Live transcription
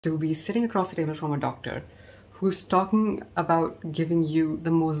to be sitting across the table from a doctor who's talking about giving you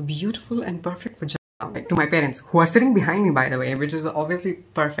the most beautiful and perfect vagina. Like to my parents, who are sitting behind me, by the way, which is obviously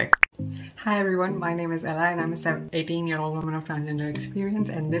perfect. Hi everyone, my name is Ella and I'm a 18-year-old woman of transgender experience,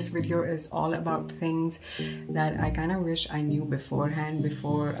 and this video is all about things that I kind of wish I knew beforehand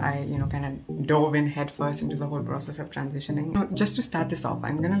before I, kind of dove in headfirst into the whole process of transitioning. Just to start this off,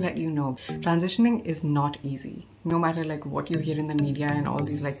 I'm gonna let you know, transitioning is not easy. No matter like what you hear in the media and all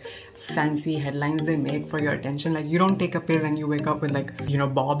these like fancy headlines they make for your attention, like you don't take a pill and you wake up with like,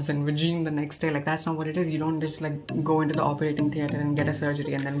 bobs and vagine the next day. Like that's not what it is. You don't just like go into the operating theater and get a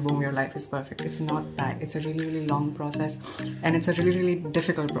surgery and then boom, your life is perfect. It's not that. It's a really, really long process, and it's a really, really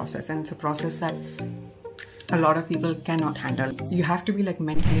difficult process, and it's a process that a lot of people cannot handle. You have to be like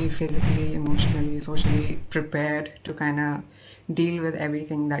mentally, physically, emotionally, socially prepared to kind of deal with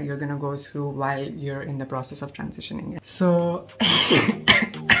everything that you're gonna go through while you're in the process of transitioning. So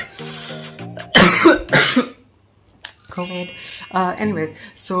COVID. Anyways,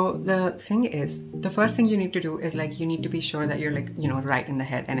 so the thing is, the first thing you need to do is like, you need to be sure that you're like, right in the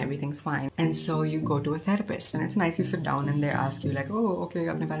head and everything's fine. And so you go to a therapist, and it's nice, you sit down and they ask you like, oh, okay,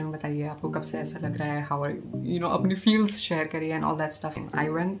 अपने बारे में बताइए, आपको कब से ऐसा लग रहा है, how are you, अपने feels share करिए and all that stuff. I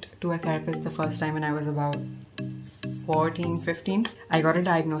went to a therapist the first time when I was about 14, 15. I got a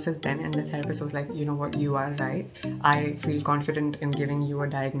diagnosis then, and the therapist was like, you know what, you are right. I feel confident in giving you a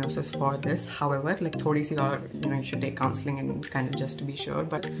diagnosis for this. However, like thodi si aur, you should take counseling and kind of just to be sure.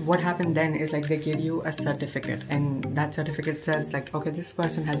 But what happened then is like they give you a certificate, and that certificate says like, okay, this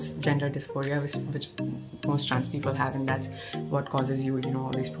person has gender dysphoria, which most trans people have, and that's what causes you,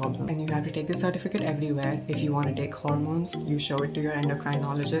 all these problems. And you have to take this certificate everywhere. If you want to take hormones, you show it to your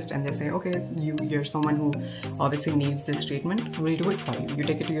endocrinologist, and they say, okay, you're someone who obviously needs this treatment, we'll do it for you. You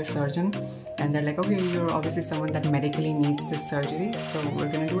take it to your surgeon, and they're like, okay, you're obviously someone that medically needs this surgery, so we're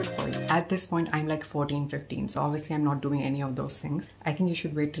gonna do it for you. At this point, I'm like 14, 15, so obviously I'm not doing any of those things. I think you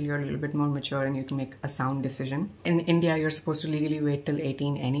should wait till you're a little bit more mature and you can make a sound decision. In India, you're supposed to legally wait till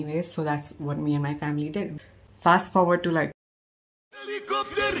 18 anyways, so that's what me and my family did. Fast forward to like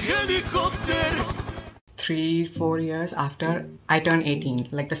helicopter 3-4 years after I turned 18.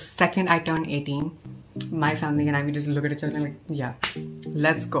 Like the second I turned 18, my family and I, we just look at each other and like, yeah,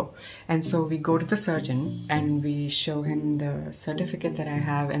 let's go. And so we go to the surgeon and we show him the certificate that I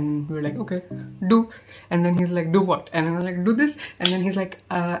have, and we're like, okay, do. And then he's like, do what? And I'm like, do this. And then he's like,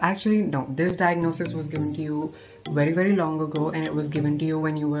 actually no, this diagnosis was given to you very, very long ago, and it was given to you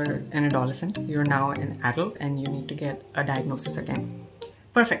when you were an adolescent. You're now an adult and you need to get a diagnosis again.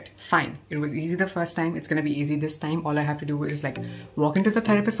 Perfect, fine. It was easy the first time, it's gonna be easy this time. All I have to do is like walk into the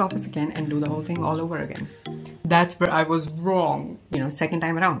therapist's office again and do the whole thing all over again. That's where I was wrong. Second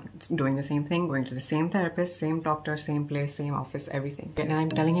time around, it's doing the same thing, going to the same therapist, same doctor, same place, same office, everything. And I'm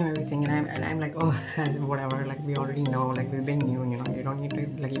telling him everything, and I'm like, oh, whatever, like we already know, like we've been new, you don't need to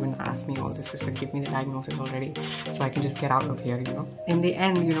like even ask me all this, just like give me the diagnosis already so I can just get out of here, In the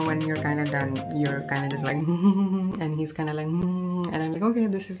end, when you're kind of done, you're kind of just like, and he's kind of like, and I'm like, okay,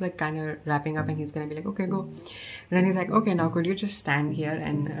 this is like kind of wrapping up, and he's gonna be like, okay, go. And then he's like, okay, now could you just stand here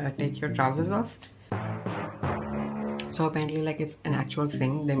and take your trousers off? So apparently like it's an actual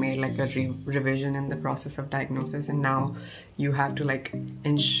thing. They made like a revision in the process of diagnosis, and now you have to like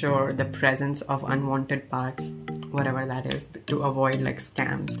ensure the presence of unwanted parts, whatever that is, to avoid like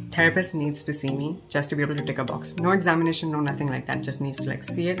scams. Therapist needs to see me just to be able to tick a box. No examination, no nothing like that. Just needs to like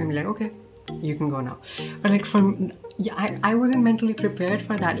see it and be like, okay, you can go now. But like I wasn't mentally prepared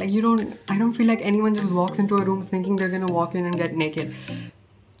for that. Like I don't feel like anyone just walks into a room thinking they're gonna walk in and get naked.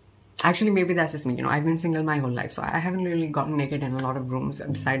 Actually, maybe that's just me, I've been single my whole life, so I haven't really gotten naked in a lot of rooms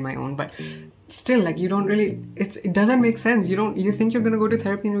beside my own, but still, like, you don't really, it doesn't make sense. You think you're gonna go to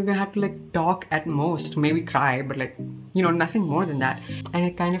therapy and you're gonna have to like talk at most, maybe cry, but like, nothing more than that. And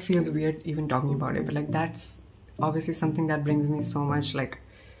it kind of feels weird even talking about it, but like that's obviously something that brings me so much like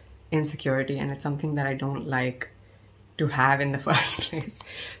insecurity, and it's something that I don't like to have in the first place.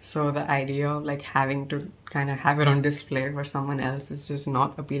 So the idea of like having to kind of have it on display for someone else is just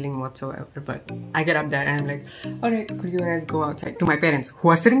not appealing whatsoever. But I get up there and I'm like, all right, could you guys go outside? To my parents, who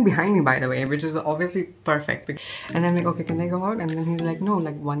are sitting behind me, by the way, which is obviously perfect. And I'm like, okay, can they go out? And then he's like, no,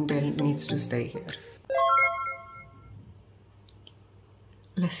 like one parent needs to stay here.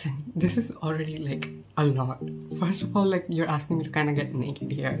 Listen, this is already like a lot. First of all, like you're asking me to kind of get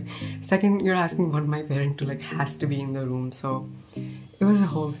naked here. Second, you're asking what my parent to like has to be in the room. So it was a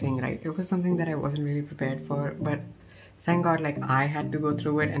whole thing, right? It was something that I wasn't really prepared for. But Thank God, like, I had to go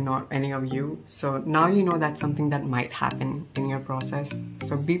through it and not any of you. So now you know that's something that might happen in your process.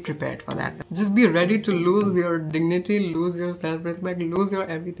 So be prepared for that. Just be ready to lose your dignity, lose your self-respect, lose your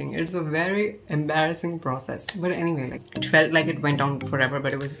everything. It's a very embarrassing process. But anyway, like, it felt like it went on forever,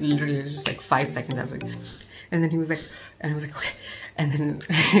 but it was literally just like 5 seconds. I was like, and then he was like, and I was like, okay. And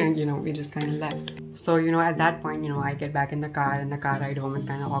then, you know, we just kind of left. So, you know, at that point, you know, I get back in the car, and the car ride home is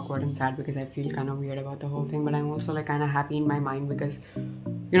kind of awkward and sad because I feel kind of weird about the whole thing. But I'm also like kind of happy in my mind because,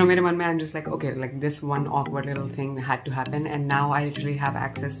 you know, mere man mein, I'm just like, okay, like this one awkward little thing had to happen. And now I literally have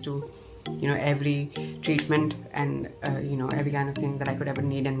access to, you know, every treatment and, you know, every kind of thing that I could ever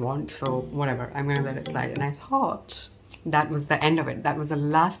need and want. So whatever, I'm going to let it slide. And I thought that was the end of it. That was the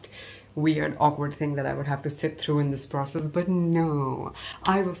last weird, awkward thing that I would have to sit through in this process. But no,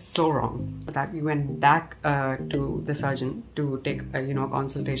 I was so wrong. That we went back to the surgeon to take a, you know,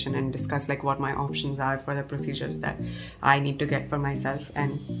 consultation and discuss like what my options are for the procedures that I need to get for myself.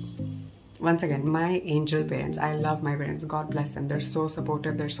 And once again, my angel parents, I love my parents, God bless them. They're so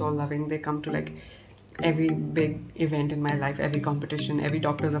supportive, they're so loving. They come to like every big event in my life, every competition, every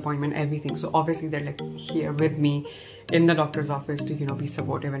doctor's appointment, everything. So obviously they're like here with me in the doctor's office to, you know, be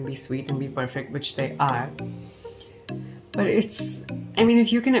supportive and be sweet and be perfect, which they are. But it's, I mean,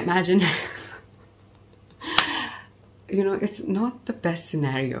 if you can imagine, you know, it's not the best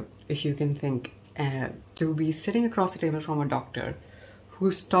scenario, if you can think, to be sitting across the table from a doctor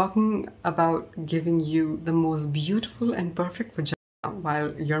who's talking about giving you the most beautiful and perfect vagina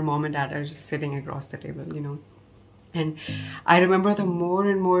while your mom and dad are just sitting across the table, you know. And I remember the more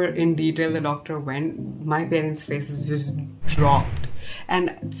and more in detail the doctor went, my parents' faces just dropped.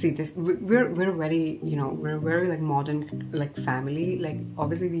 And see, this we're very, you know, we're very like modern like family. Like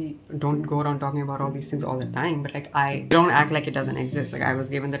obviously we don't go around talking about all these things all the time, but like I don't act like it doesn't exist. Like I was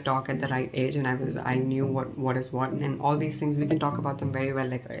given the talk at the right age, and I knew what is what, and all these things we can talk about them very well.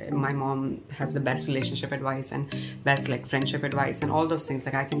 Like my mom has the best relationship advice and best like friendship advice and all those things.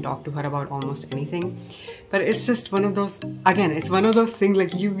 Like I can talk to her about almost anything. But it's just one of those, again, it's one of those things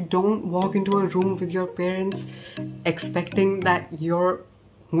like you don't walk into a room with your parents expecting that your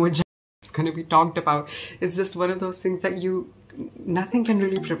vagina is going to be talked about. It's just one of those things that nothing can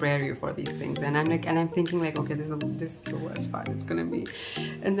really prepare you for these things. And I'm like, and I'm thinking like, okay, this is the worst part it's going to be.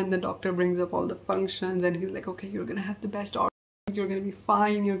 And then the doctor brings up all the functions and he's like, okay, you're going to have the best order. You're going to be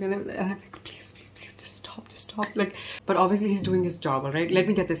fine. You're going to, and I'm like, please, just stop. Like, but obviously he's doing his job, all right? Let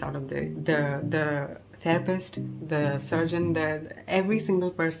me get this out of the therapist, the surgeon, every single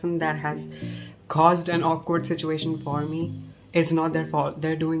person that has caused an awkward situation for me, it's not their fault.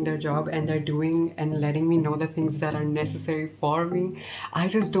 They're doing their job, and they're doing and letting me know the things that are necessary for me. I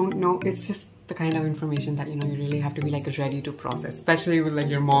just don't know. It's just the kind of information that, you know, you really have to be like ready to process, especially with like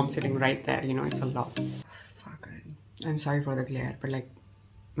your mom sitting right there. You know, it's a lot. Fuck, I'm sorry for the glare, but like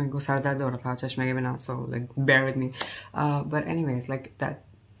so like bear with me. But anyways, like that,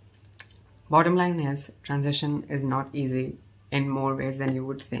 bottom line is transition is not easy in more ways than you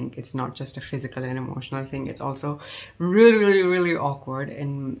would think. It's not just a physical and emotional thing. It's also really awkward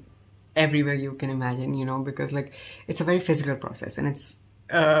in every way you can imagine, you know, because like it's a very physical process, and it's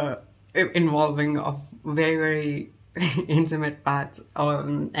involving of very intimate parts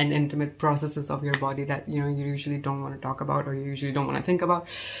and intimate processes of your body that, you know, you usually don't want to talk about or you usually don't want to think about.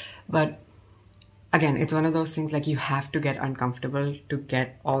 But again, it's one of those things like you have to get uncomfortable to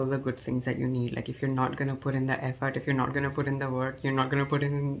get all the good things that you need. Like if you're not going to put in the effort, if you're not going to put in the work, you're not going to put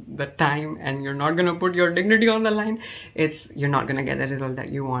in the time, and you're not going to put your dignity on the line, you're not going to get the result that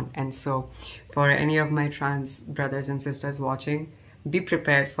you want. And so for any of my trans brothers and sisters watching, be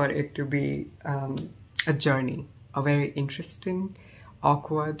prepared for it to be a journey, a very interesting,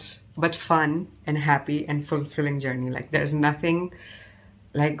 awkward, but fun and happy and fulfilling journey. Like there's nothing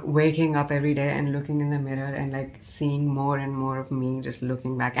like waking up every day and looking in the mirror and like seeing more and more of me just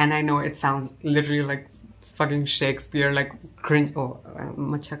looking back. And I know it sounds literally like fucking Shakespeare, like cringe. Oh,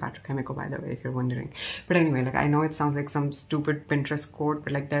 macha kaat rakha hai meko, by the way, if you're wondering. But anyway, like I know it sounds like some stupid Pinterest quote,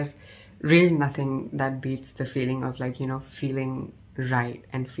 but like there's really nothing that beats the feeling of like, you know, feeling right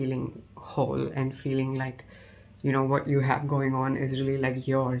and feeling whole and feeling like, you know, what you have going on is really like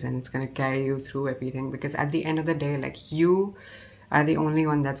yours, and it's going to carry you through everything. Because at the end of the day, like you are the only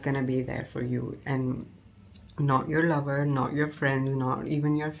one that's going to be there for you, and not your lover, not your friends, not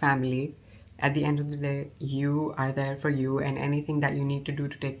even your family. At the end of the day, you are there for you, and anything that you need to do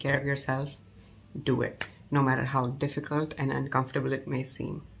to take care of yourself, do it, no matter how difficult and uncomfortable it may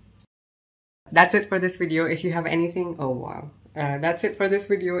seem. That's it for this video. If you have anything, oh wow, That's it for this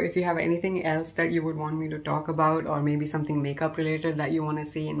video. If you have anything else that you would want me to talk about, or maybe something makeup related that you want to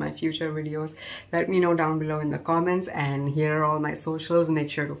see in my future videos, let me know down below in the comments. And here are all my socials. Make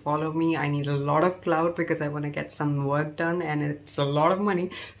sure to follow me. I need a lot of clout because I want to get some work done, and it's a lot of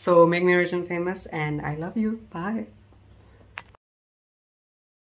money. So make me rich and famous, and I love you. Bye.